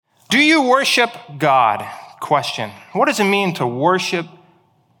Do you worship God? Question. What does it mean to worship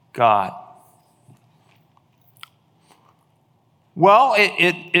God? Well,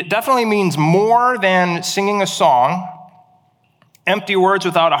 it definitely means more than singing a song. Empty words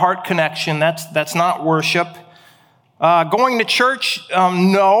without a heart connection, that's not worship. Going to church,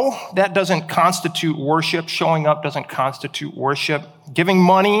 no, that doesn't constitute worship. Showing up doesn't constitute worship. Giving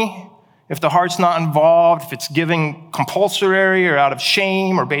money, if the heart's not involved, if it's giving compulsory or out of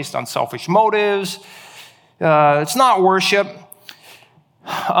shame or based on selfish motives, it's not worship.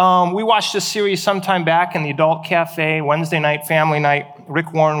 We watched this series sometime back in the Adult Cafe, Wednesday night, family night.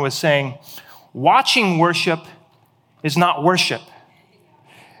 Rick Warren was saying, watching worship is not worship.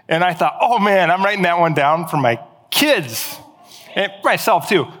 And I thought, oh man, I'm writing that one down for my kids, and myself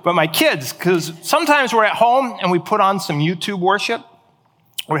too, but my kids, because sometimes we're at home and we put on some YouTube worship.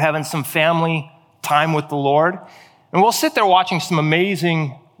 We're having some family time with the Lord, and we'll sit there watching some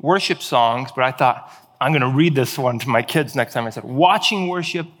amazing worship songs, but I thought, I'm going to read this one to my kids next time. I said, watching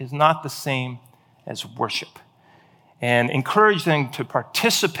worship is not the same as worship. And encourage them to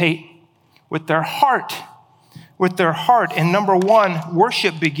participate with their heart. With their heart. And number one,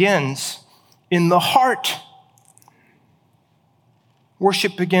 worship begins in the heart.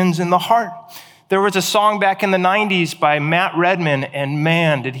 Worship begins in the heart. There was a song back in the 90s by Matt Redman, and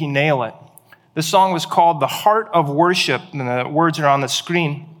man, did he nail it. The song was called The Heart of Worship, and the words are on the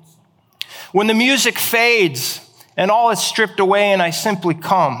screen. When the music fades and all is stripped away and I simply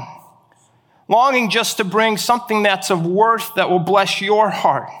come, longing just to bring something that's of worth that will bless your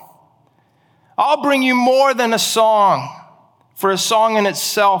heart. I'll bring you more than a song, for a song in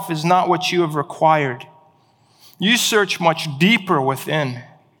itself is not what you have required. You search much deeper within.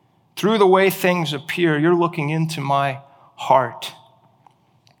 Through the way things appear, you're looking into my heart.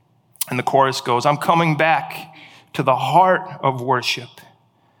 And the chorus goes, I'm coming back to the heart of worship.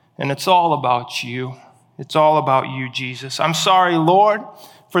 And it's all about you. It's all about you, Jesus. I'm sorry, Lord,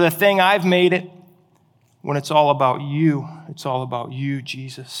 for the thing I've made it when it's all about you. It's all about you,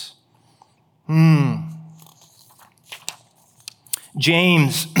 Jesus.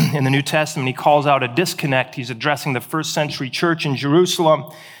 James, in the New Testament, he calls out a disconnect. He's addressing the first century church in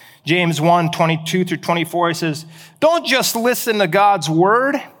Jerusalem. James 1, 22 through 24, he says, don't just listen to God's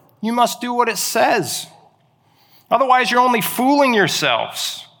word. You must do what it says. Otherwise, you're only fooling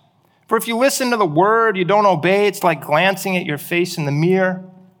yourselves. For if you listen to the word, you don't obey, it's like glancing at your face in the mirror.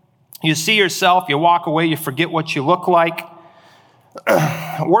 You see yourself, you walk away, you forget what you look like.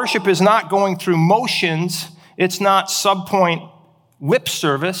 Worship is not going through motions. It's not subpoint lip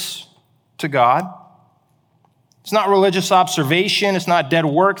service to God. It's not religious observation. It's not dead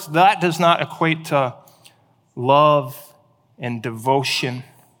works. That does not equate to love and devotion.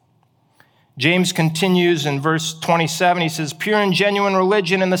 James continues in verse 27. He says, pure and genuine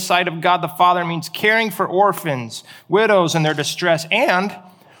religion in the sight of God the Father means caring for orphans, widows in their distress, and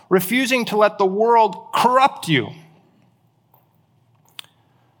refusing to let the world corrupt you.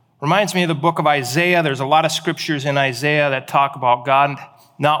 Reminds me of the book of Isaiah. There's a lot of scriptures in Isaiah that talk about God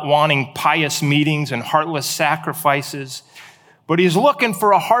not wanting pious meetings and heartless sacrifices, but he's looking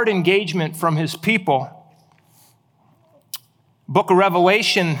for a heart engagement from his people. Book of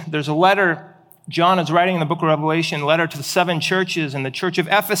Revelation, there's a letter, John is writing in the book of Revelation, letter to the 7 churches. In the church of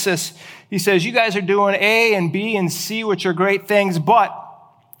Ephesus, he says, you guys are doing A and B and C, which are great things, but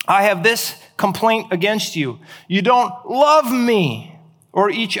I have this complaint against you. You don't love me or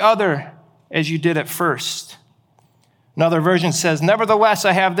each other as you did at first. Another version says, nevertheless,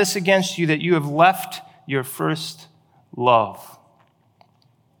 I have this against you, that you have left your first love.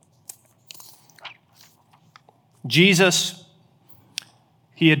 Jesus,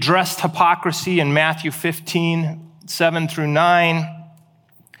 he addressed hypocrisy in Matthew 15, 7 through 9.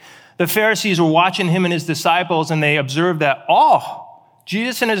 The Pharisees were watching him and his disciples, and they observed that,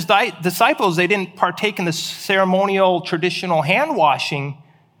 Jesus and his disciples, they didn't partake in the ceremonial, traditional hand washing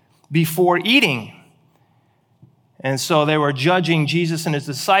before eating. And so they were judging Jesus and his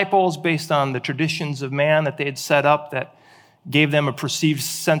disciples based on the traditions of man that they had set up that gave them a perceived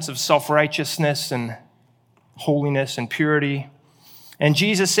sense of self-righteousness and holiness and purity. And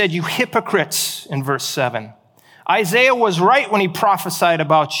Jesus said, you hypocrites, in verse 7. Isaiah was right when he prophesied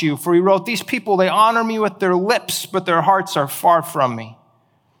about you, for he wrote, these people, they honor me with their lips, but their hearts are far from me.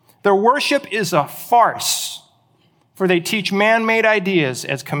 Their worship is a farce, for they teach man-made ideas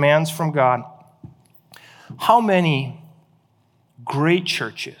as commands from God. How many great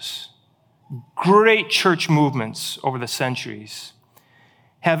churches, great church movements over the centuries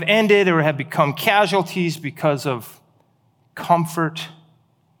have ended or have become casualties because of comfort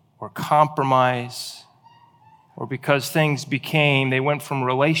or compromise or because they went from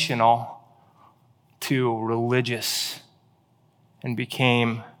relational to religious and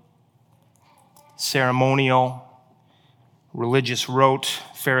became ceremonial, religious rote,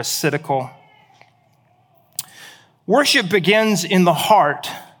 pharisaical. Worship begins in the heart,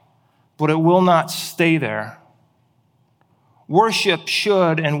 but it will not stay there. Worship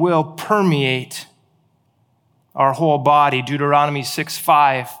should and will permeate our whole body. Deuteronomy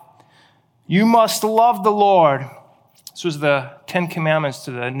 6:5. You must love the Lord. This was the 10 Commandments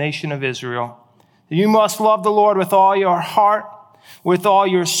to the nation of Israel. You must love the Lord with all your heart, with all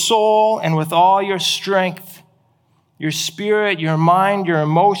your soul, and with all your strength, your spirit, your mind, your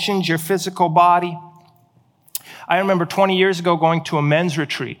emotions, your physical body. I remember 20 years ago going to a men's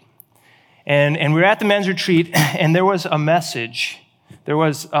retreat. And we were at the men's retreat, and there was a message. There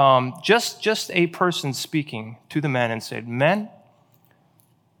was just a person speaking to the men and said, men,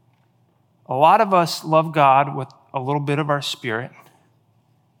 a lot of us love God with a little bit of our spirit.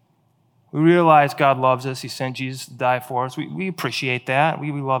 We realize God loves us. He sent Jesus to die for us. We appreciate that.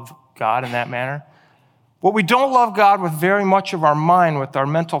 We love God in that manner. But we don't love God with very much of our mind, with our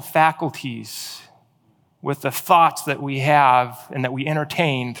mental faculties, with the thoughts that we have and that we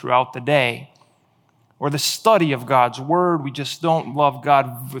entertain throughout the day, or the study of God's word. We just don't love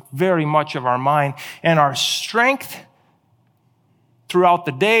God with very much of our mind. And our strength throughout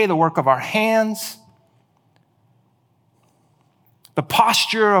the day, the work of our hands, the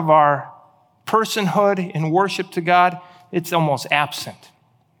posture of our personhood in worship to God, it's almost absent.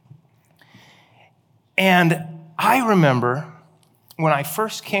 And I remember when I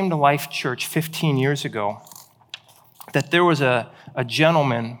first came to Life Church 15 years ago, that there was a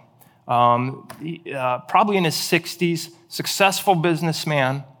gentleman, probably in his 60s, successful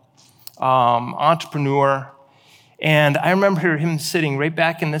businessman, entrepreneur. And I remember him sitting right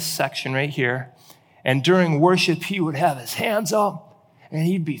back in this section right here. And during worship, he would have his hands up and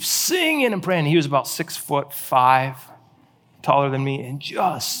he'd be singing and praying. He was about 6'5", taller than me, and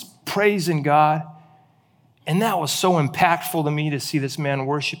just praising God. And that was so impactful to me to see this man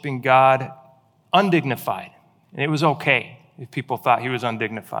worshiping God undignified. And it was okay if people thought he was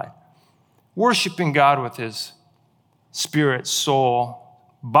undignified. Worshiping God with his spirit, soul,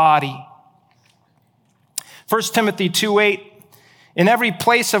 body. 1 Timothy 2:8, in every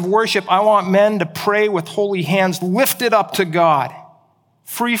place of worship, I want men to pray with holy hands lifted up to God,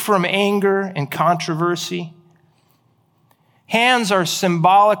 free from anger and controversy. Hands are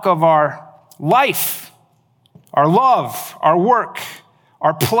symbolic of our life, our love, our work,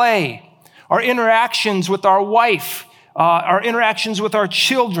 our play, our interactions with our wife, our interactions with our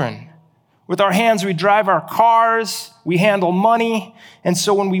children. With our hands, we drive our cars, we handle money. And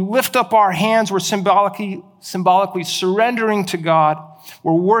so when we lift up our hands, we're symbolically surrendering to God.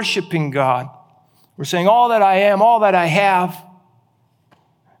 We're worshiping God. We're saying, all that I am, all that I have,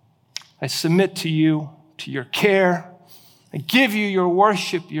 I submit to you, to your care. I give you your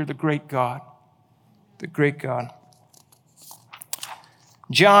worship. You're the great God, the great God.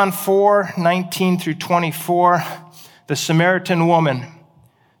 John 4:19 through 24, the Samaritan woman.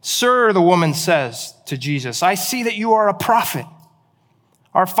 Sir, the woman says to Jesus, I see that you are a prophet.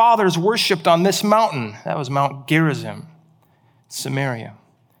 Our fathers worshiped on this mountain. That was Mount Gerizim, Samaria.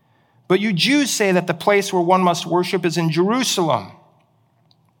 But you Jews say that the place where one must worship is in Jerusalem.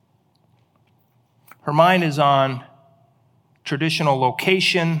 Her mind is on traditional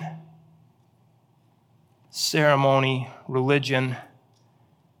location, ceremony, religion.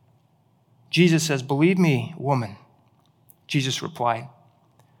 Jesus says, believe me, woman. Jesus replied,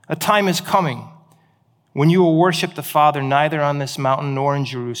 a time is coming when you will worship the Father neither on this mountain nor in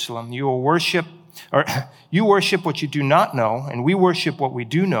Jerusalem. You worship what you do not know, and we worship what we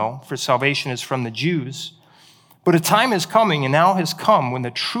do know, for salvation is from the Jews. But a time is coming, and now has come, when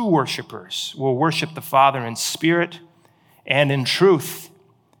the true worshipers will worship the Father in spirit and in truth.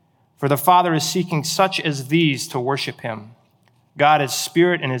 For the Father is seeking such as these to worship him. God is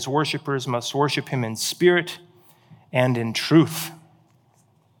spirit, and his worshipers must worship him in spirit and in truth.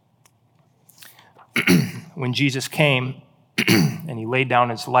 When Jesus came and he laid down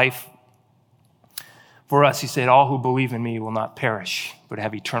his life for us, he said, all who believe in me will not perish, but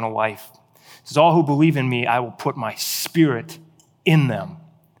have eternal life. He says, all who believe in me, I will put my spirit in them.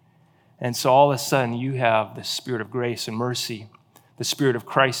 And so all of a sudden, you have the spirit of grace and mercy, the spirit of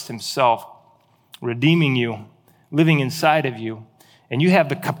Christ himself redeeming you, living inside of you. And you have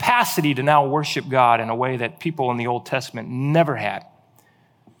the capacity to now worship God in a way that people in the Old Testament never had.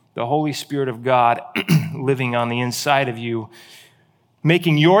 The Holy Spirit of God living on the inside of you,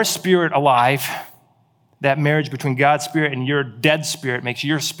 making your spirit alive. That marriage between God's spirit and your dead spirit makes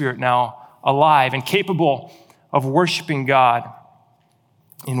your spirit now alive and capable of worshiping God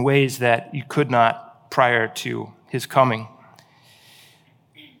in ways that you could not prior to his coming.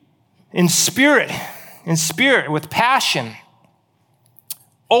 In spirit, with passion,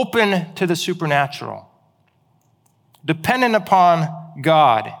 open to the supernatural, dependent upon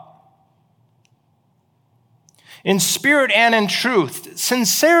God. In spirit and in truth,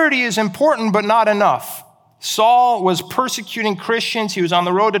 sincerity is important but not enough. Saul was persecuting Christians. He was on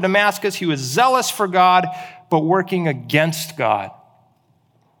the road to Damascus. He was zealous for God, but working against God.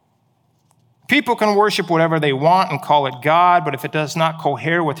 People can worship whatever they want and call it God, but if it does not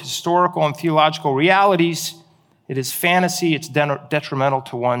cohere with historical and theological realities, it is fantasy. It's detrimental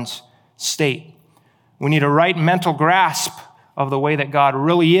to one's state. We need a right mental grasp of the way that God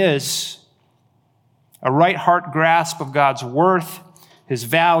really is, a right heart grasp of God's worth, his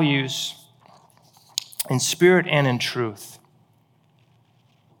values, in spirit and in truth.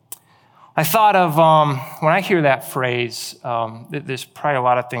 I thought of, when I hear that phrase, there's probably a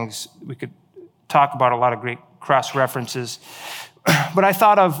lot of things we could talk about, a lot of great cross-references, but I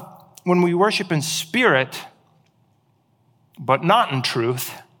thought of when we worship in spirit, but not in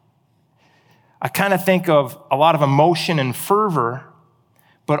truth, I kind of think of a lot of emotion and fervor,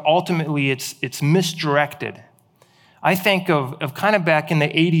 but ultimately it's misdirected. I think of kind of back in the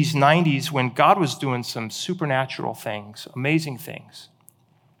 80s, 90s when God was doing some supernatural things, amazing things,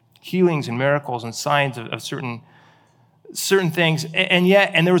 healings and miracles and signs of certain things.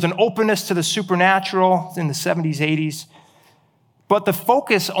 And there was an openness to the supernatural in the 70s, 80s. But the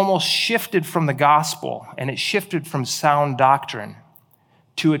focus almost shifted from the gospel, and it shifted from sound doctrine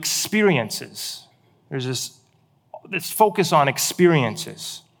to experiences. There's this focus on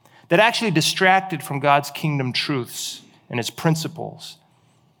experiences that actually distracted from God's kingdom truths and his principles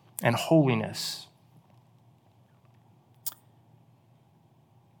and holiness.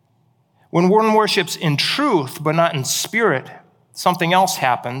 When one worships in truth but not in spirit, something else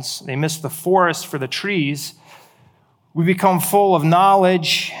happens. They miss the forest for the trees. We become full of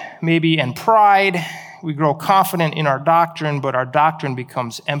knowledge, maybe, and pride. We grow confident in our doctrine, but our doctrine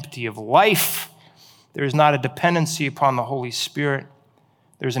becomes empty of life. There is not a dependency upon the Holy Spirit.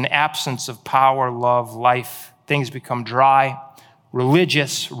 There's an absence of power, love, life. Things become dry,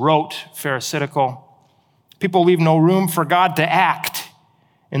 religious, rote, pharisaical. People leave no room for God to act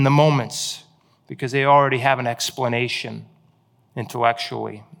in the moments because they already have an explanation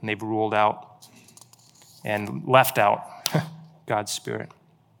intellectually, and they've ruled out and left out God's Spirit.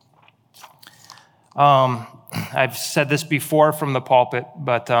 I've said this before from the pulpit,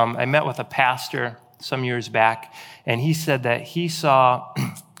 but I met with a pastor some years back, and he said that he saw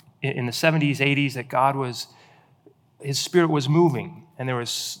in the 70s, 80s that his Spirit was moving, and there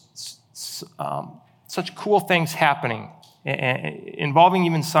was such cool things happening, involving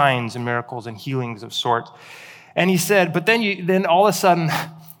even signs and miracles and healings of sorts. And he said, but then all of a sudden,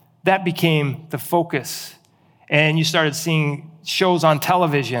 that became the focus, and you started seeing shows on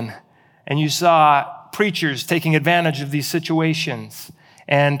television, and you saw preachers taking advantage of these situations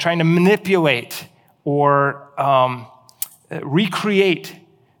and trying to manipulate or recreate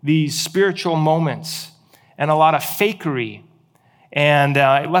these spiritual moments, and a lot of fakery. And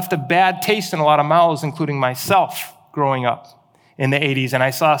it left a bad taste in a lot of mouths, including myself, growing up in the 80s. And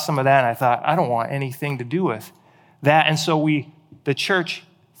I saw some of that, and I thought, I don't want anything to do with that. And so the church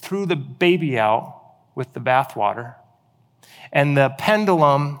threw the baby out with the bathwater, and the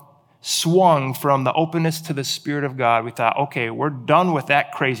pendulum swung from the openness to the Spirit of God. We thought, okay, we're done with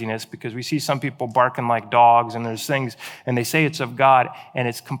that craziness, because we see some people barking like dogs, and there's things, and they say it's of God, and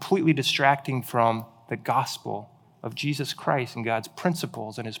it's completely distracting from the gospel of Jesus Christ and God's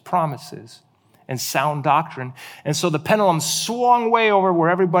principles and his promises and sound doctrine. And so the pendulum swung way over, where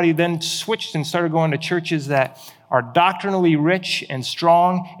everybody then switched and started going to churches that are doctrinally rich and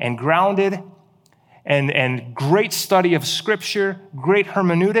strong and grounded, and great study of Scripture, great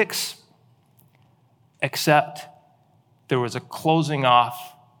hermeneutics, except there was a closing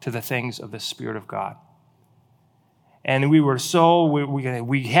off to the things of the Spirit of God. And we were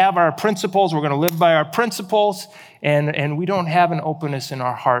we have our principles, we're going to live by our principles, and we don't have an openness in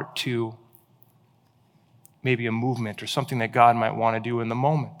our heart to maybe a movement or something that God might want to do in the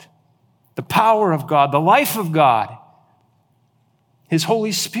moment. The power of God, the life of God, his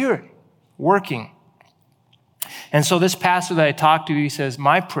Holy Spirit working. And so this pastor that I talked to, he says,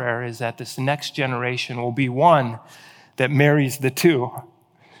 my prayer is that this next generation will be one that marries the two,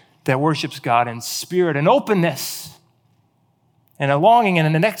 that worships God in spirit and openness, and a longing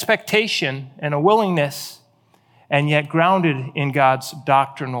and an expectation and a willingness, and yet grounded in God's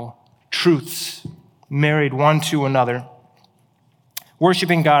doctrinal truths, married one to another,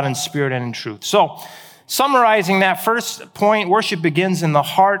 worshiping God in spirit and in truth. So, Summarizing that first point, worship begins in the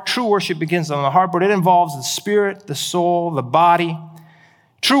heart. True worship begins in the heart, but it involves the spirit, the soul, the body.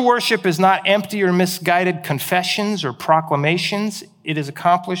 True worship is not empty or misguided confessions or proclamations. It is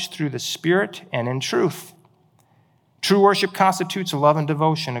accomplished through the Spirit and in truth. True worship constitutes love and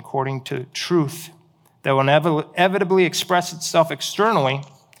devotion according to truth that will inevitably express itself externally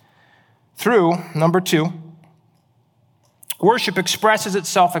through, number 2, worship expresses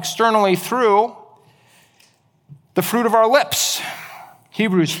itself externally through the fruit of our lips.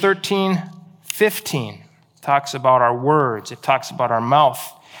 Hebrews 13:15 talks about our words. It talks about our mouth.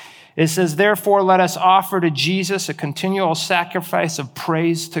 It says, therefore, let us offer to Jesus a continual sacrifice of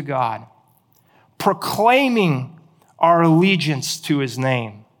praise to God, proclaiming our allegiance to his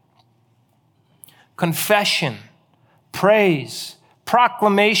name. Confession, praise,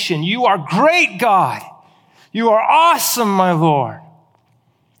 proclamation. You are great, God. You are awesome, my Lord.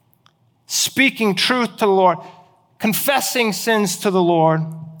 Speaking truth to the Lord, confessing sins to the Lord,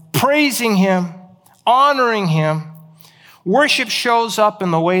 praising him, honoring him. Worship shows up in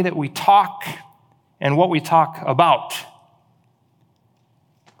the way that we talk and what we talk about.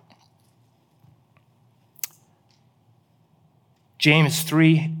 James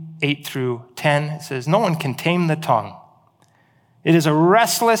 3:8-10 says, no one can tame the tongue. It is a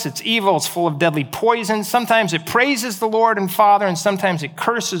restless, it's evil, it's full of deadly poison. Sometimes it praises the Lord and Father, and sometimes it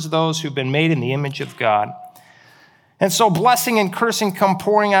curses those who've been made in the image of God. And so blessing and cursing come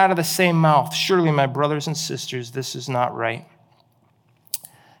pouring out of the same mouth. Surely, my brothers and sisters, this is not right.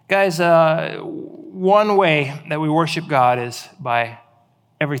 Guys, one way that we worship God is by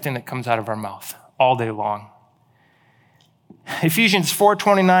everything that comes out of our mouth all day long. Ephesians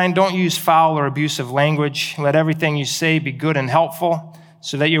 4:29, don't use foul or abusive language. Let everything you say be good and helpful,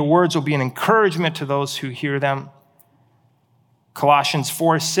 so that your words will be an encouragement to those who hear them. Colossians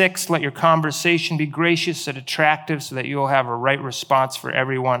 4:6, let your conversation be gracious and attractive so that you'll have a right response for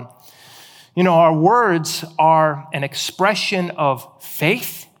everyone. You know, our words are an expression of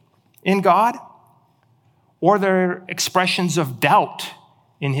faith in God, or they're expressions of doubt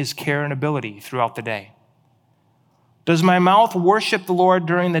in his care and ability throughout the day. Does my mouth worship the Lord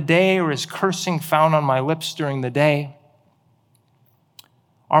during the day, or is cursing found on my lips during the day?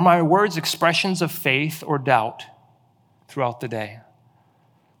 Are my words expressions of faith or doubt throughout the day?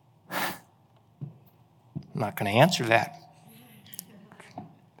 I'm not going to answer that.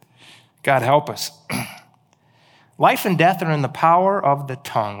 God help us. Life and death are in the power of the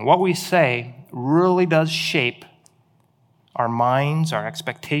tongue. What we say really does shape our minds, our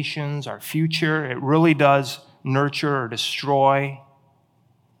expectations, our future. It really does nurture or destroy.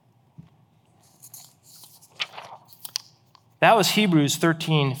 That was Hebrews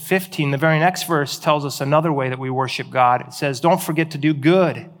 13:15. The very next verse tells us another way that we worship God. It says, don't forget to do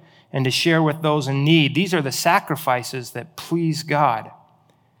good and to share with those in need. These are the sacrifices that please God.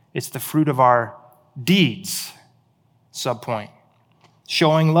 It's the fruit of our deeds. Subpoint.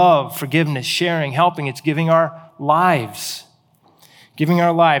 Showing love, forgiveness, sharing, helping. It's giving our lives. Giving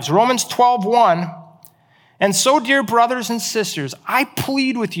our lives. Romans 12:1. And so, dear brothers and sisters, I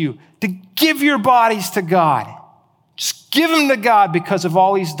plead with you to give your bodies to God. Just give them to God because of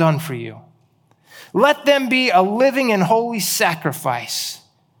all he's done for you. Let them be a living and holy sacrifice,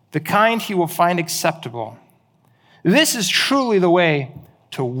 the kind he will find acceptable. This is truly the way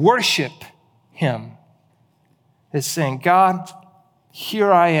to worship him. It's saying, God,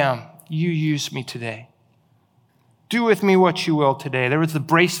 here I am. You use me today. Do with me what you will today. There was the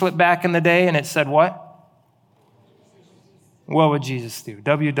bracelet back in the day, and it said what? What would Jesus do?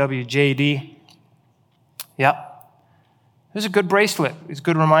 WWJD. Yep. It was a good bracelet. It was a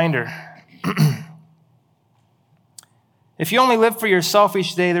good reminder. If you only live for yourself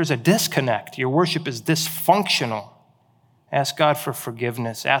each day, there's a disconnect. Your worship is dysfunctional. Ask God for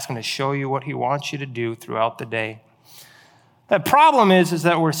forgiveness. Ask him to show you what he wants you to do throughout the day. The problem is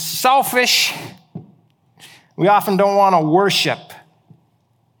that we're selfish. We often don't want to worship.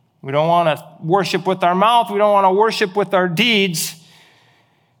 We don't want to worship with our mouth. We don't want to worship with our deeds.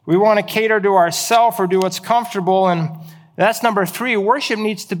 We want to cater to ourselves or do what's comfortable. And that's number 3. Worship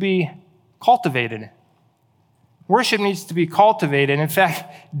needs to be cultivated. Worship needs to be cultivated. In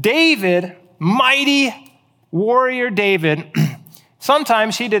fact, David, mighty warrior David,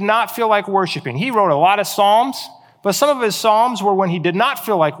 sometimes he did not feel like worshiping. He wrote a lot of psalms, but some of his psalms were when he did not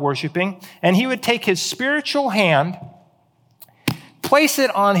feel like worshiping, and he would take his spiritual hand, place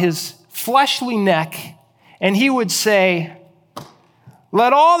it on his fleshly neck, and he would say,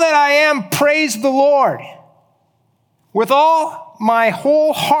 let all that I am praise the Lord. With all my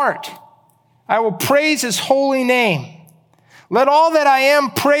whole heart, I will praise his holy name. Let all that I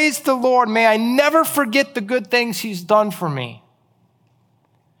am praise the Lord. May I never forget the good things he's done for me.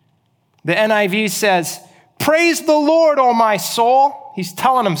 The NIV says, praise the Lord, O my soul. He's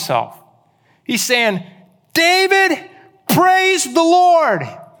telling himself. He's saying, David, praise the Lord.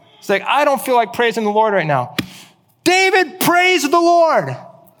 It's like, I don't feel like praising the Lord right now. David, praise the Lord.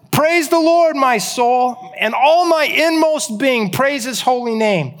 Praise the Lord, my soul, and all my inmost being, praise his holy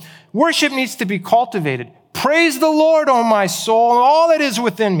name. Worship needs to be cultivated. Praise the Lord, O my soul, and all that is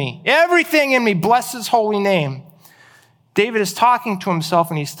within me. Everything in me, bless his holy name. David is talking to himself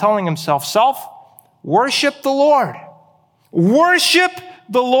and he's telling himself, self, worship the Lord. Worship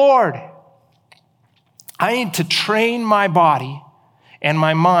the Lord. I need to train my body and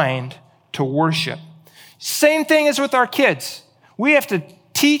my mind to worship. Same thing as with our kids. We have to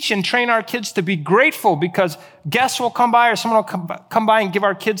teach and train our kids to be grateful because guests will come by or someone will come by and give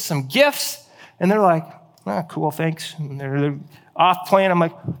our kids some gifts. And they're like, cool, thanks. And they're off playing. I'm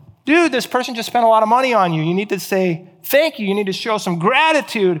like, dude, this person just spent a lot of money on you. You need to say thank you. You need to show some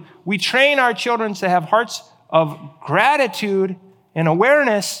gratitude. We train our children to have hearts of gratitude and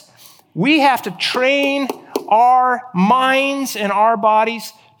awareness. We have to train our minds and our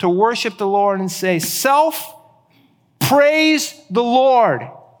bodies to worship the Lord and say, self, praise the Lord.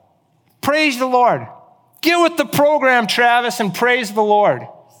 Praise the Lord. Get with the program, Travis, and praise the Lord.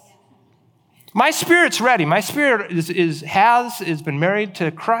 My spirit's ready. My spirit has been married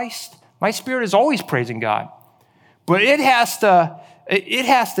to Christ. My spirit is always praising God. But it has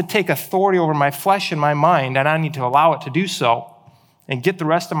to take authority over my flesh and my mind, and I need to allow it to do so and get the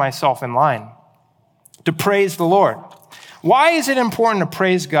rest of myself in line to praise the Lord. Why is it important to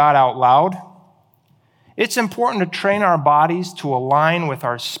praise God out loud? It's important to train our bodies to align with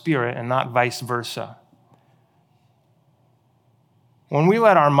our spirit and not vice versa. When we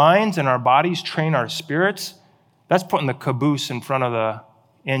let our minds and our bodies train our spirits, that's putting the caboose in front of the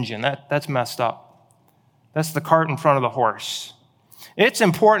engine. That's messed up. That's the cart in front of the horse. It's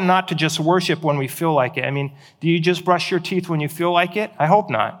important not to just worship when we feel like it. I mean, do you just brush your teeth when you feel like it? I hope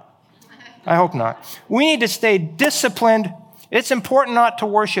not. I hope not. We need to stay disciplined. It's important not to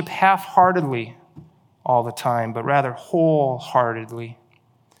worship half-heartedly all the time, but rather wholeheartedly.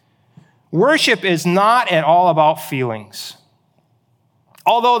 Worship is not at all about feelings.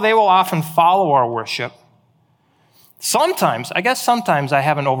 Although they will often follow our worship. Sometimes I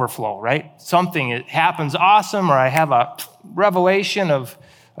have an overflow, right? Something it happens awesome, or I have a revelation of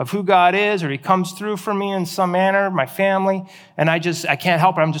who God is, or he comes through for me in some manner, my family, and I can't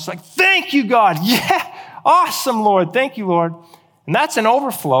help it. I'm just like, thank you, God. Yeah, awesome, Lord. Thank you, Lord. And that's an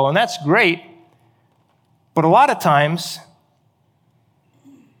overflow, and that's great. But a lot of times,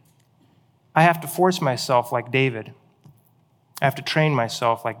 I have to force myself like David. I have to train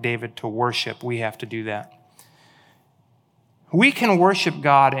myself like David to worship. We have to do that. We can worship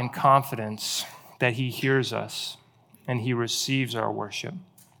God in confidence that he hears us and he receives our worship,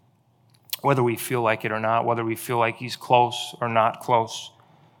 whether we feel like it or not, whether we feel like he's close or not close.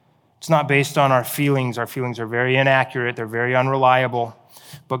 It's not based on our feelings. Our feelings are very inaccurate. They're very unreliable.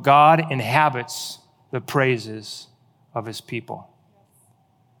 But God inhabits the praises of his people.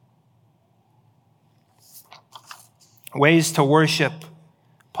 Ways to worship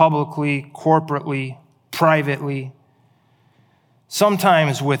publicly, corporately, privately,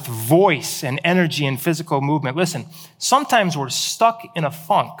 sometimes with voice and energy and physical movement. Listen, sometimes we're stuck in a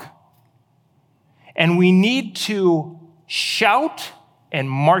funk and we need to shout and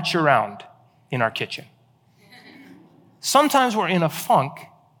march around in our kitchen. Sometimes we're in a funk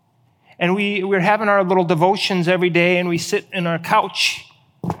and we're having our little devotions every day and we sit in our couch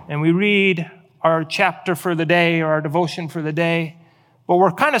and we read our chapter for the day or our devotion for the day, but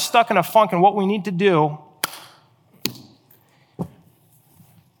we're kind of stuck in a funk, and what we need to do,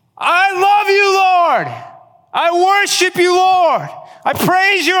 I love you, Lord. I worship you, Lord. I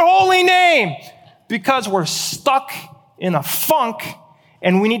praise your holy name, because we're stuck in a funk,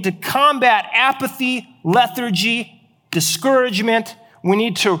 and we need to combat apathy, lethargy, discouragement. We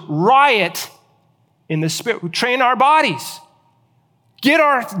need to riot in the spirit. We train our bodies. Get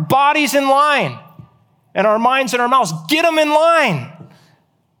our bodies in line and our minds and our mouths. Get them in line.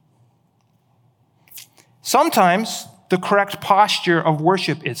 Sometimes the correct posture of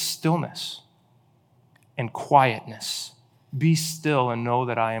worship is stillness and quietness. Be still and know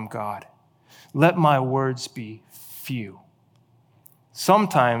that I am God. Let my words be few.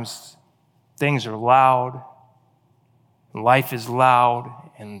 Sometimes things are loud, life is loud,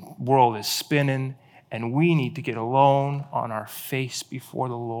 and the world is spinning. And we need to get alone on our face before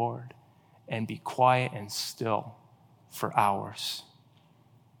the Lord and be quiet and still for hours.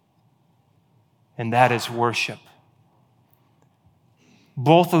 And that is worship.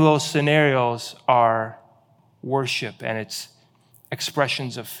 Both of those scenarios are worship, and it's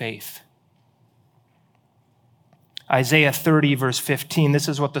expressions of faith. Isaiah 30, verse 15, this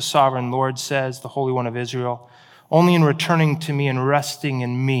is what the sovereign Lord says, the Holy One of Israel. Only in returning to me and resting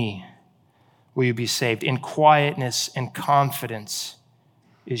in me will you be saved. In quietness and confidence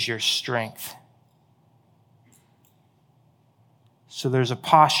is your strength. So there's a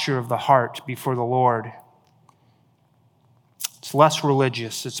posture of the heart before the Lord. It's less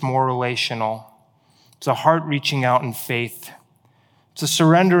religious, it's more relational. It's a heart reaching out in faith. It's a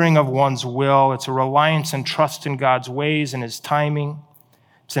surrendering of one's will. It's a reliance and trust in God's ways and his timing.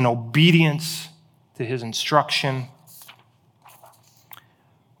 It's an obedience to his instruction.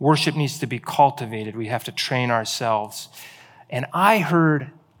 Worship needs to be cultivated. We have to train ourselves. And I heard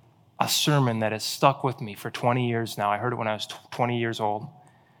a sermon that has stuck with me for 20 years now. I heard it when I was 20 years old.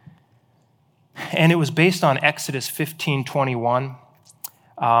 And it was based on Exodus 15:21.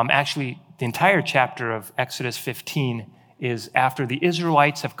 Actually, the entire chapter of Exodus 15 is after the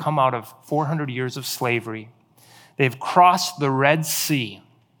Israelites have come out of 400 years of slavery. They've crossed the Red Sea,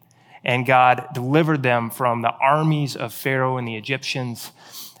 and God delivered them from the armies of Pharaoh and the Egyptians.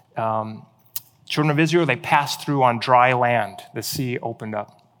 Children of Israel, they passed through on dry land. The sea opened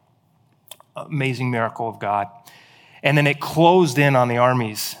up. Amazing miracle of God. And then it closed in on the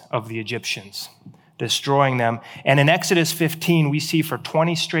armies of the Egyptians, destroying them. And in Exodus 15, we see for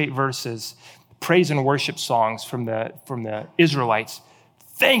 20 straight verses, praise and worship songs from the Israelites,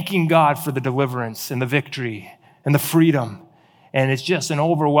 thanking God for the deliverance and the victory and the freedom. And it's just an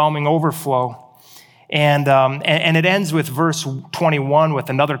overwhelming overflow. And it ends with verse 21 with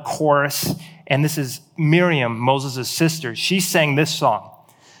another chorus. And this is Miriam, Moses' sister. She sang this song.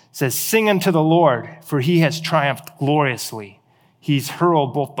 It says, sing unto the Lord, for he has triumphed gloriously. He's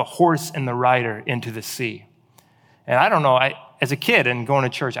hurled both the horse and the rider into the sea. And I don't know, as a kid and going to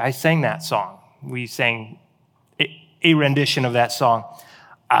church, I sang that song. We sang a rendition of that song.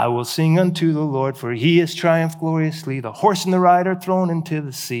 I will sing unto the Lord, for he has triumphed gloriously, the horse and the rider thrown into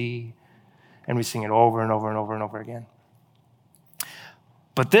the sea. And we sing it over and over and over and over again.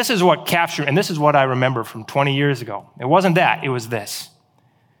 But this is what captured, and this is what I remember from 20 years ago. It wasn't that, it was this.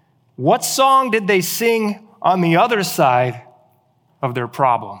 What song did they sing on the other side of their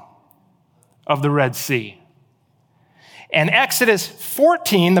problem, of the Red Sea? And Exodus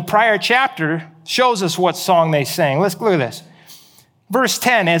 14, the prior chapter, shows us what song they sang. Let's look at this. Verse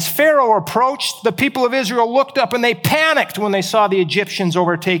 10, as Pharaoh approached, the people of Israel looked up and they panicked when they saw the Egyptians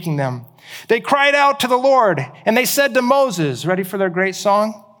overtaking them. They cried out to the Lord and they said to Moses, ready for their great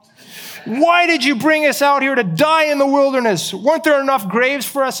song? Why did you bring us out here to die in the wilderness? Weren't there enough graves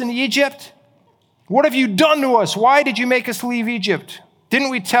for us in Egypt? What have you done to us? Why did you make us leave Egypt?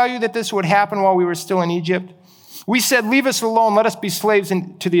 Didn't we tell you that this would happen while we were still in Egypt? We said, leave us alone. Let us be slaves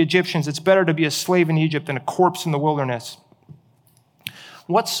to the Egyptians. It's better to be a slave in Egypt than a corpse in the wilderness.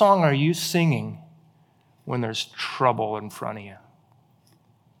 What song are you singing when there's trouble in front of you?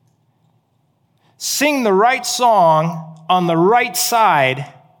 Sing the right song on the right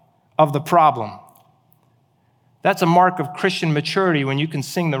side of the problem. That's a mark of Christian maturity when you can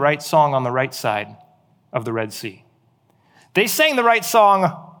sing the right song on the right side of the Red Sea. They sang the right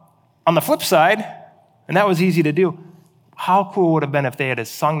song on the flip side, and that was easy to do. How cool would it have been if they had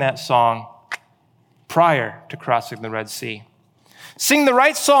sung that song prior to crossing the Red Sea? Sing the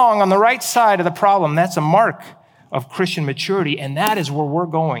right song on the right side of the problem. That's a mark of Christian maturity, and that is where we're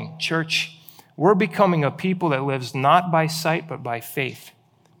going, church. We're becoming a people that lives not by sight, but by faith.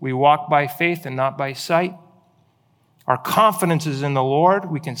 We walk by faith and not by sight. Our confidence is in the Lord.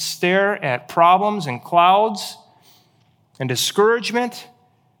 We can stare at problems and clouds and discouragement,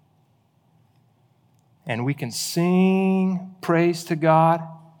 and we can sing praise to God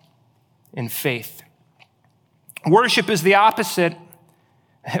in faith. Worship is the opposite.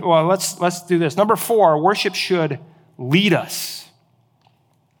 Well, let's do this. Number 4, worship should lead us.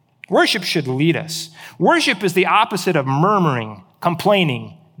 Worship should lead us. Worship is the opposite of murmuring,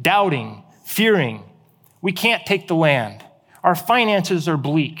 complaining, doubting, fearing. We can't take the land. Our finances are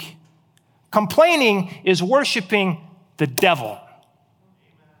bleak. Complaining is worshiping the devil.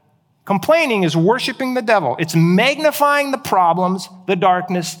 Complaining is worshiping the devil. It's magnifying the problems, the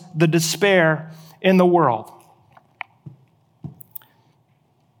darkness, the despair in the world.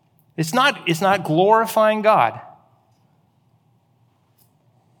 It's not glorifying God.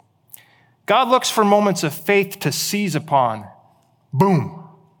 God looks for moments of faith to seize upon. Boom.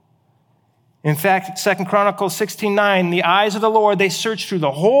 In fact, 2 Chronicles 16:9, the eyes of the Lord, they search through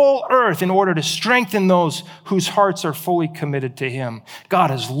the whole earth in order to strengthen those whose hearts are fully committed to him. God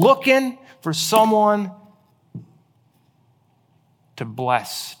is looking for someone to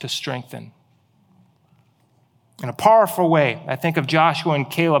bless, to strengthen. In a powerful way, I think of Joshua and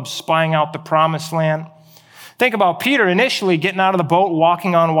Caleb spying out the promised land. Think about Peter initially getting out of the boat,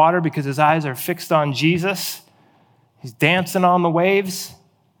 walking on water because his eyes are fixed on Jesus. He's dancing on the waves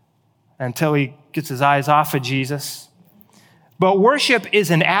until he gets his eyes off of Jesus. But worship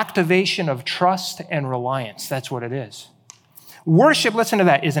is an activation of trust and reliance. That's what it is. Worship, listen to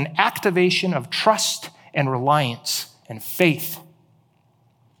that, is an activation of trust and reliance and faith.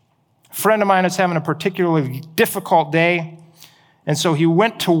 A friend of mine is having a particularly difficult day, and so he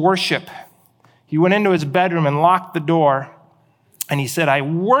went to worship. He went into his bedroom and locked the door, and he said, I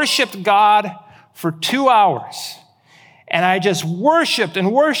worshiped God for 2 hours, and I just worshiped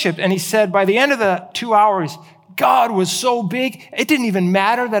and worshiped, and he said, by the end of the 2 hours, God was so big, it didn't even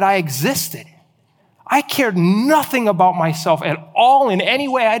matter that I existed. I cared nothing about myself at all in any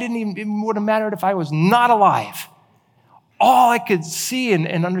way. It would have mattered if I was not alive. All I could see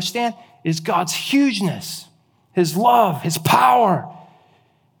and understand is God's hugeness, his love, his power,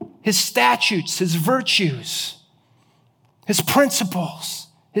 his statutes, his virtues, his principles,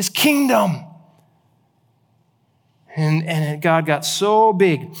 his kingdom. And God got so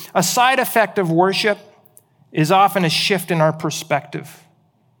big. A side effect of worship is often a shift in our perspective.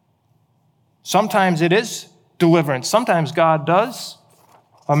 Sometimes it is deliverance. Sometimes God does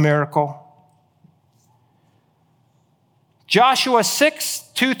a miracle. Joshua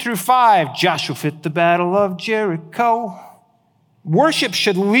 6, 2-5, Joshua fit the battle of Jericho. Worship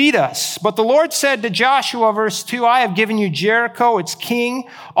should lead us. But the Lord said to Joshua, verse 2, I have given you Jericho, its king,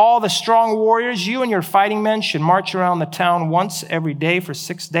 all the strong warriors. You and your fighting men should march around the town once every day for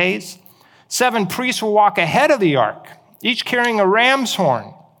 6 days. 7 priests will walk ahead of the ark, each carrying a ram's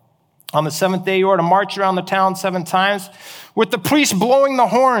horn. On the 7th day, you are to march around the town 7 times with the priests blowing the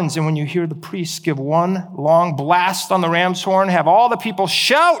horns. And when you hear the priests give one long blast on the ram's horn, have all the people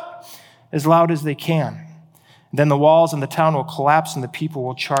shout as loud as they can. Then the walls in the town will collapse and the people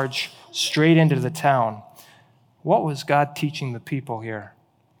will charge straight into the town. What was God teaching the people here?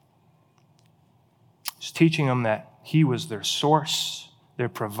 He's teaching them that he was their source, their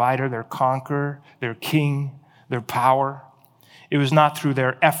provider, their conqueror, their king, their power. It was not through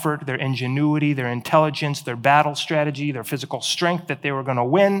their effort, their ingenuity, their intelligence, their battle strategy, their physical strength that they were going to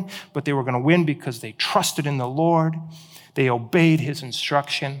win, but they were going to win because they trusted in the Lord. They obeyed his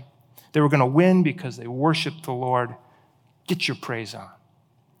instruction. They were going to win because they worshiped the Lord. Get your praise on.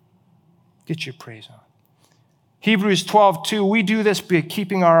 Get your praise on. Hebrews 12:2, we do this by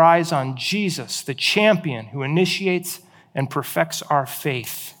keeping our eyes on Jesus, the champion who initiates and perfects our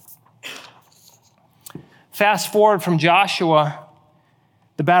faith. Fast forward from Joshua,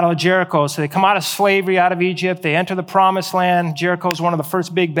 the Battle of Jericho. So they come out of slavery, out of Egypt. They enter the Promised Land. Jericho is one of the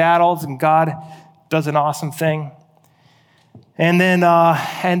first big battles, and God does an awesome thing. And then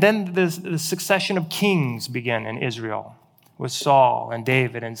the succession of kings began in Israel with Saul and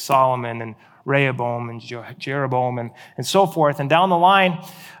David and Solomon and Rehoboam and Jeroboam and so forth. And down the line,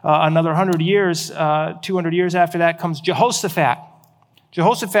 another 100 years, 200 years after that comes Jehoshaphat.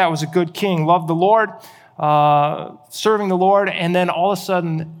 Jehoshaphat was a good king, loved the Lord, serving the Lord, and then all of a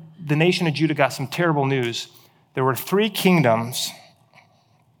sudden, the nation of Judah got some terrible news. There were 3 kingdoms,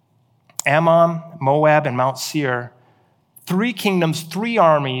 Ammon, Moab, and Mount Seir, 3 kingdoms, 3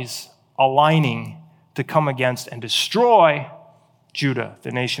 armies aligning to come against and destroy Judah,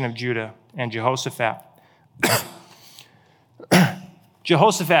 the nation of Judah, and Jehoshaphat.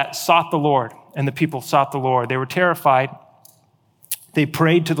 Jehoshaphat sought the Lord, and the people sought the Lord. They were terrified. They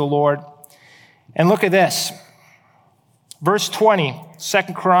prayed to the Lord. And look at this. Verse 20, 2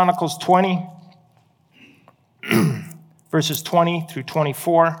 Chronicles 20, verses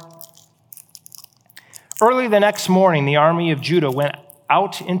 20-24. Early the next morning, the army of Judah went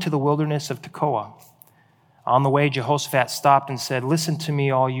out into the wilderness of Tekoa. On the way, Jehoshaphat stopped and said, listen to me,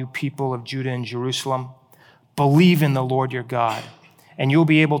 all you people of Judah and Jerusalem. Believe in the Lord your God, and you'll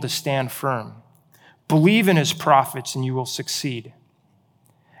be able to stand firm. Believe in his prophets, and you will succeed.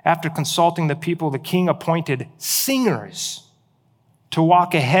 After consulting the people, the king appointed singers to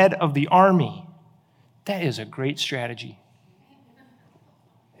walk ahead of the army. That is a great strategy.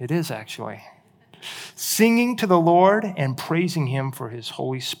 It is, actually. Singing to the Lord and praising him for his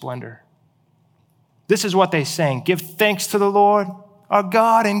holy splendor. This is what they sang. Give thanks to the Lord, our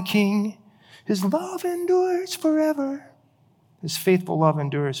God and King. His love endures forever. His faithful love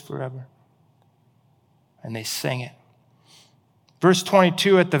endures forever. And they sang it. Verse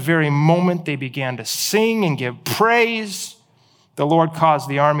 22, at the very moment they began to sing and give praise, the Lord caused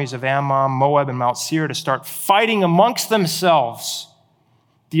the armies of Ammon, Moab, and Mount Seir to start fighting amongst themselves.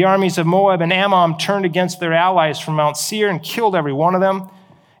 The armies of Moab and Ammon turned against their allies from Mount Seir and killed every one of them.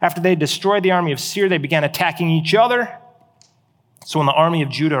 After they destroyed the army of Seir, they began attacking each other. So when the army of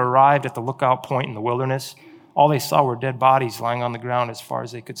Judah arrived at the lookout point in the wilderness, all they saw were dead bodies lying on the ground as far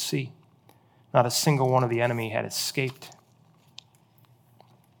as they could see. Not a single one of the enemy had escaped.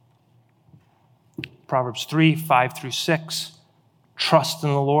 Proverbs 3, 5 through 6. Trust in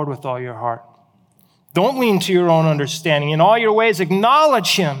the Lord with all your heart. Don't lean to your own understanding. In all your ways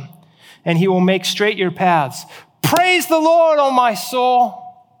acknowledge him, and he will make straight your paths. Praise the Lord, O my soul.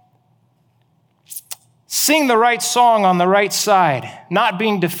 Sing the right song on the right side, not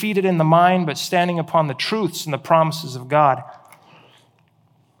being defeated in the mind, but standing upon the truths and the promises of God.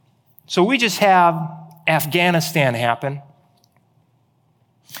 So we just have Afghanistan happen.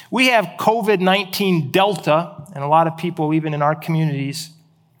 We have COVID-19 Delta, and a lot of people, even in our communities,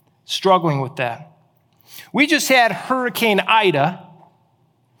 struggling with that. We just had Hurricane Ida.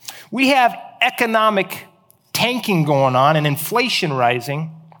 We have economic tanking going on and inflation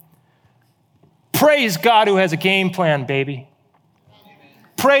rising. Praise God who has a game plan, baby.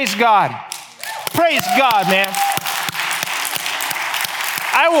 Praise God. Praise God, man.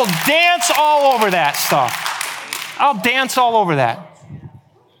 I will dance all over that stuff. I'll dance all over that.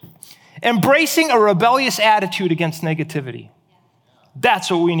 Embracing a rebellious attitude against negativity.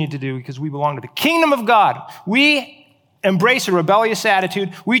 That's what we need to do because we belong to the kingdom of God. We embrace a rebellious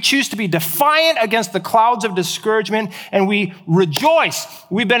attitude. We choose to be defiant against the clouds of discouragement, and we rejoice.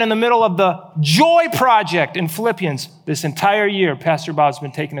 We've been in the middle of the Joy Project in Philippians this entire year. Pastor Bob's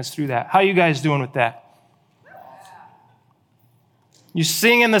been taking us through that. How are you guys doing with that? You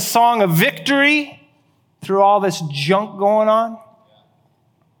singing the song of victory through all this junk going on?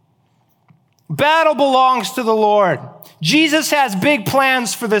 Battle belongs to the Lord. Jesus has big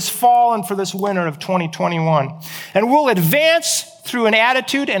plans for this fall and for this winter of 2021. And we'll advance through an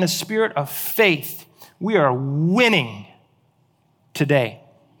attitude and a spirit of faith. We are winning today.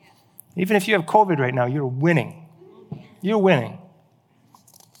 Even if you have COVID right now, you're winning. You're winning.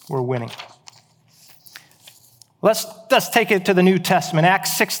 We're winning. Let's take it to the New Testament.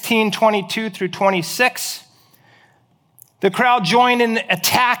 Acts 16, 22 through 26. The crowd joined in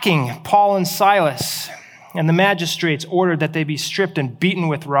attacking Paul and Silas, and the magistrates ordered that they be stripped and beaten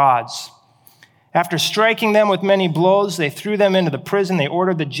with rods. After striking them with many blows, they threw them into the prison. They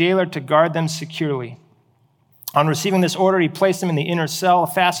ordered the jailer to guard them securely. On receiving this order, he placed them in the inner cell,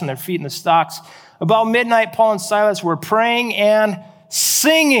 fastened their feet in the stocks. About midnight, Paul and Silas were praying and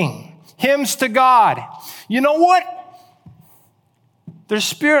singing hymns to God. You know what? Their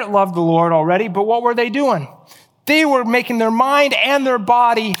spirit loved the Lord already, but what were they doing? They were making their mind and their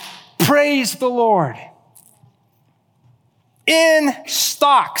body praise the Lord. In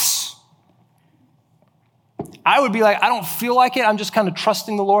stocks. I would be like, I don't feel like it. I'm just kind of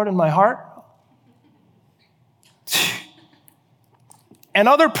trusting the Lord in my heart. And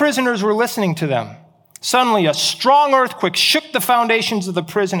other prisoners were listening to them. Suddenly, a strong earthquake shook the foundations of the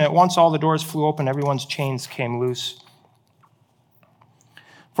prison. At once, all the doors flew open. Everyone's chains came loose.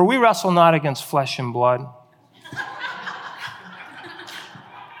 For we wrestle not against flesh and blood.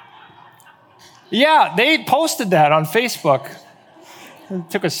 Yeah, they posted that on Facebook.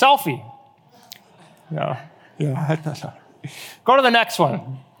 Took a selfie. Yeah. Go to the next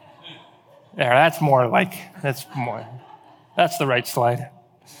one. There, that's the right slide.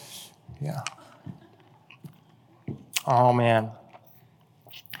 Yeah. Oh, man.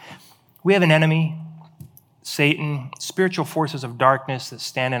 We have an enemy, Satan, spiritual forces of darkness that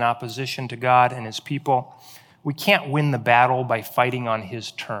stand in opposition to God and his people. We can't win the battle by fighting on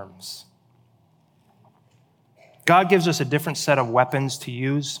his terms. God gives us a different set of weapons to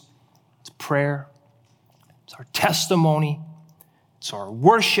use. It's prayer. It's our testimony. It's our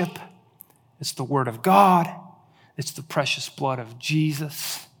worship. It's the word of God. It's the precious blood of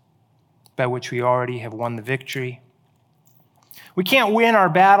Jesus, by which we already have won the victory. We can't win our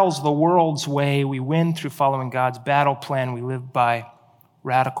battles the world's way. We win through following God's battle plan. We live by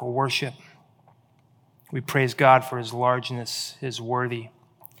radical worship. We praise God for his largeness, his worthy.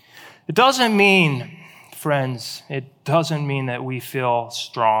 It doesn't mean, friends, it doesn't mean that we feel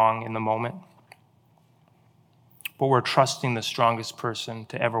strong in the moment. But we're trusting the strongest person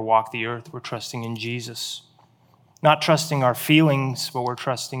to ever walk the earth. We're trusting in Jesus. Not trusting our feelings, but we're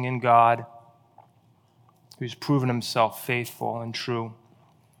trusting in God, who's proven himself faithful and true.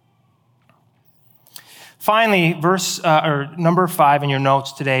 Finally, number 5 in your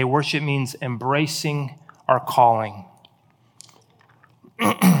notes today, worship means embracing our calling.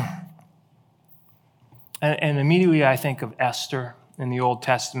 And immediately I think of Esther in the Old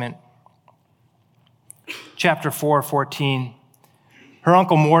Testament. Chapter 4:14. Her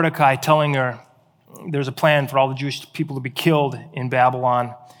uncle Mordecai telling her there's a plan for all the Jewish people to be killed in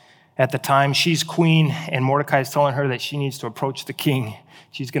Babylon. At the time, she's queen, and Mordecai is telling her that she needs to approach the king.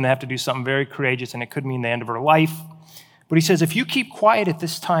 She's going to have to do something very courageous, and it could mean the end of her life. But he says, if you keep quiet at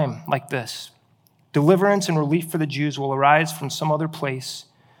this time like this, deliverance and relief for the Jews will arise from some other place,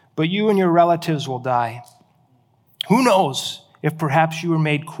 but you and your relatives will die. Who knows if perhaps you were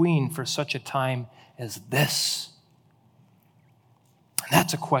made queen for such a time as this? And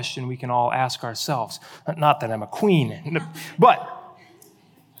that's a question we can all ask ourselves. Not that I'm a queen, but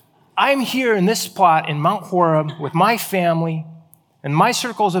I'm here in this spot in Mount Horeb with my family and my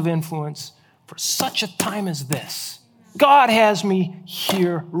circles of influence for such a time as this. God has me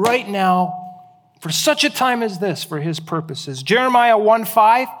here right now for such a time as this for his purposes. Jeremiah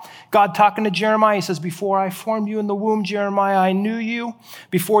 1:5, God talking to Jeremiah, he says, before I formed you in the womb, Jeremiah, I knew you.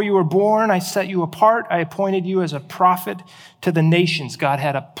 Before you were born, I set you apart. I appointed you as a prophet to the nations. God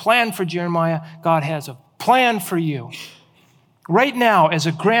had a plan for Jeremiah. God has a plan for you. Right now, as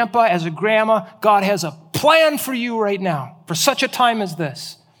a grandpa, as a grandma, God has a plan for you right now for such a time as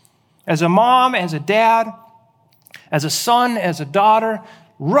this. As a mom, as a dad, as a son, as a daughter,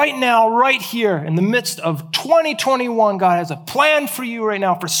 right now, right here, in the midst of 2021, God has a plan for you right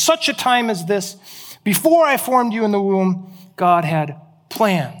now for such a time as this. Before I formed you in the womb, God had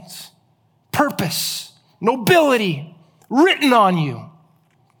plans, purpose, nobility written on you.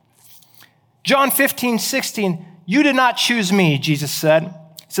 John 15:16, you did not choose me, Jesus said. He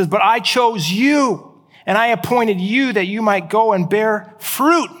says, but I chose you, and I appointed you that you might go and bear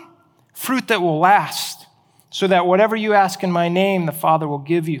fruit that will last, so that whatever you ask in my name, the Father will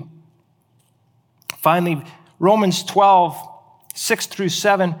give you. Finally, Romans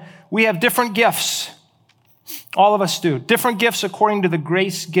 12:6-7, we have different gifts. All of us do. Different gifts according to the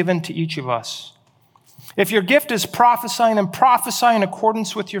grace given to each of us. If your gift is prophesying, then prophesy in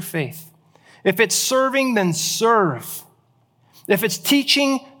accordance with your faith. If it's serving, then serve. If it's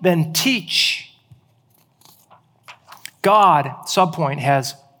teaching, then teach. God, subpoint,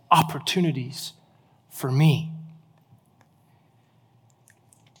 has opportunities for me.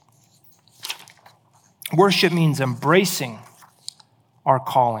 Worship means embracing our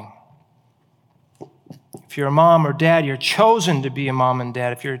calling. If you're a mom or dad, you're chosen to be a mom and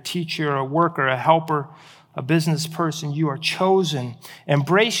dad. If you're a teacher, a worker, a helper, a business person, you are chosen.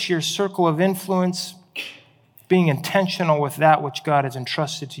 Embrace your circle of influence, being intentional with that which God has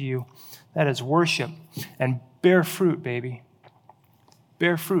entrusted to you. That is worship. And bear fruit, baby.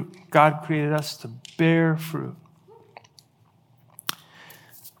 Bear fruit. God created us to bear fruit.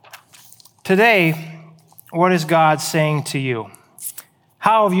 Today, what is God saying to you?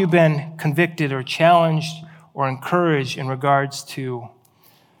 How have you been convicted or challenged or encouraged in regards to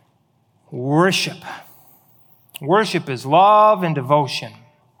worship? Worship is love and devotion.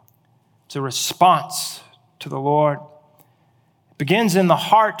 It's a response to the Lord. It begins in the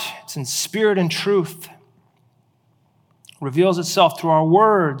heart. It's in spirit and truth. It reveals itself through our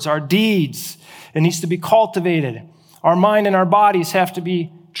words, our deeds. It needs to be cultivated. Our mind and our bodies have to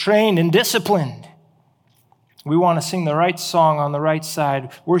be trained and disciplined. We want to sing the right song on the right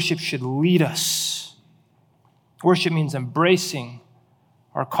side. Worship should lead us. Worship means embracing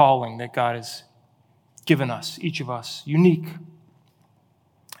our calling that God has given us, each of us, unique,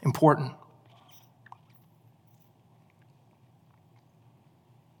 important.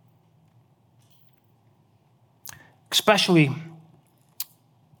 Especially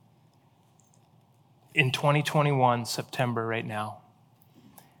in 2021, September right now.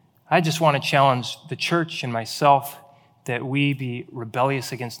 I just want to challenge the church and myself that we be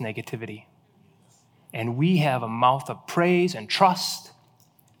rebellious against negativity. And we have a mouth of praise and trust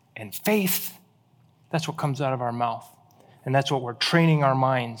and faith. That's what comes out of our mouth. And that's what we're training our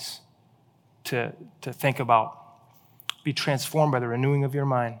minds to think about. Be transformed by the renewing of your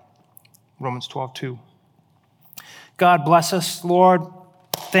mind. Romans 12:2. God bless us, Lord.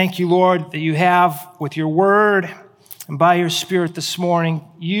 Thank you, Lord, that you have with your word and by your Spirit this morning.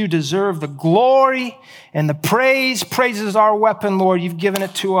 You deserve the glory and the praise. Praise is our weapon, Lord. You've given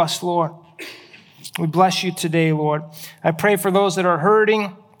it to us, Lord. We bless you today, Lord. I pray for those that are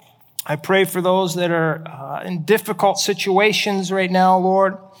hurting. I pray for those that are in difficult situations right now,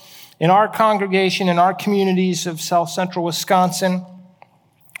 Lord. In our congregation, in our communities of South Central Wisconsin.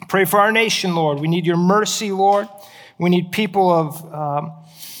 Pray for our nation, Lord. We need your mercy, Lord. We need people of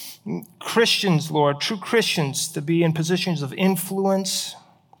Christians, Lord, true Christians, to be in positions of influence,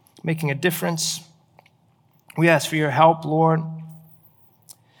 making a difference. We ask for your help, Lord.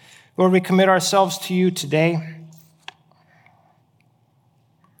 Lord, we commit ourselves to you today.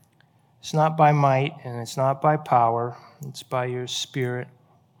 It's not by might and it's not by power. It's by your Spirit.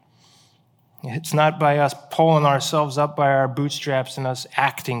 It's not by us pulling ourselves up by our bootstraps and us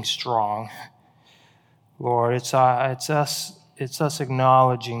acting strong. Lord, it's us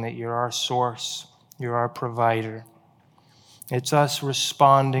acknowledging that you're our source, you're our provider. It's us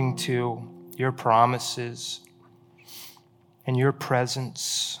responding to your promises and your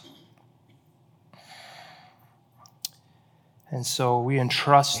presence. And so we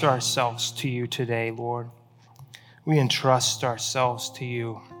entrust ourselves to you today, Lord. We entrust ourselves to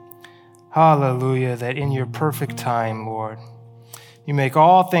you. Hallelujah, that in your perfect time, Lord, you make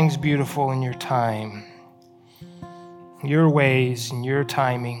all things beautiful in your time, your ways and your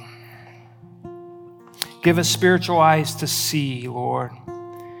timing. Give us spiritual eyes to see, Lord,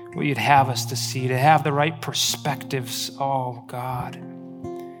 what you'd have us to see, to have the right perspectives. Oh, God.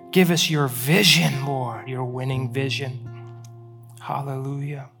 Give us your vision, Lord, your winning vision.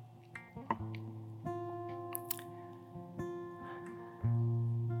 Hallelujah.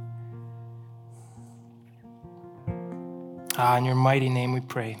 In your mighty name we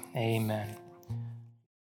pray. Amen.